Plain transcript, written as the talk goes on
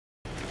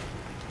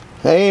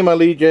Hey my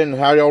Legion,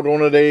 how y'all doing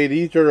today?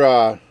 These are,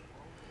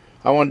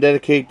 I want to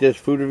dedicate this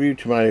food review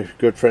to my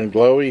good friend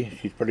Chloe.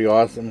 She's pretty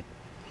awesome.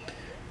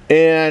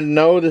 And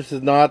no, this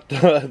is not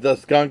the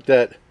skunk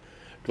that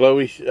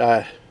Chloe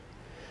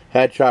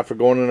had shot for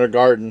going in her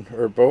garden,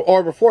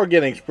 or before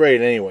getting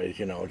sprayed anyways,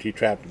 you know, she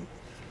trapped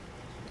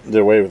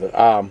their way with it.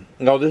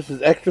 No, this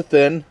is extra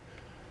thin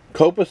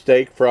Coppa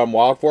steak from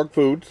Wild Fork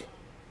Foods.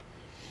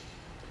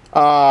 These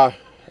are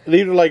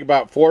like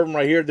about 4 of them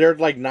right here. There's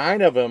like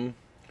 9 of them.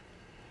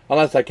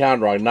 Unless I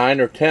count wrong,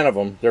 9 or 10 of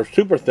them. They're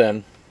super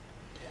thin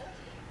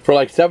for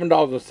like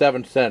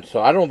 $7.07.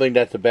 So I don't think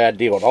that's a bad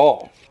deal at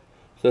all.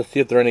 So let's see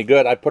if they're any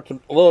good. I put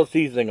a little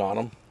seasoning on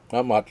them,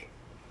 not much.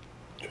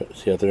 Try to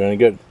see if they're any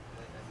good.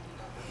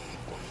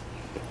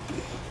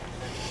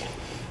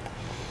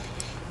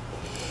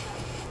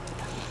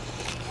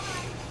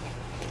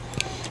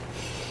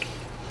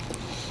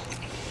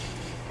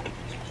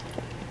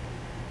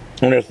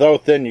 And they're so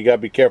thin, you gotta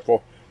be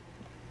careful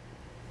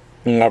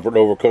not to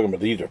overcook them.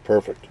 But these are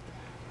perfect.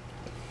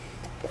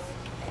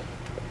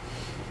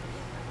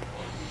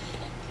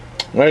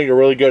 I think they're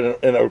really good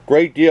and a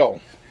great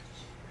deal.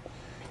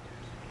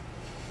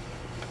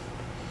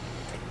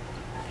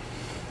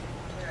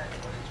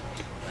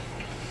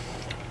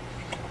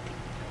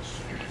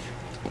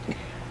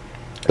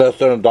 Less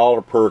than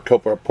 $1 per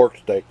Coppa pork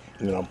steak,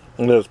 you know,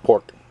 and it is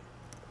pork.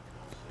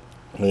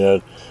 Yeah,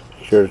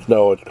 sure as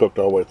no, it's cooked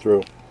all the way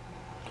through.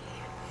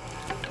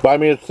 But I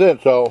mean, it's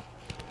thin, so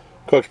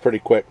cooks pretty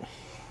quick.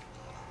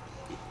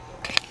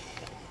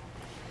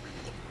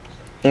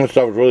 And this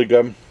stuff is really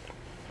good.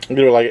 I'll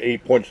give it like an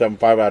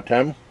 8.75 out of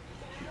 10.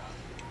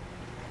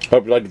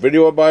 Hope you liked the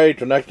video, everybody.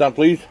 Till next time,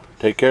 please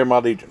take care, my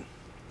Legion.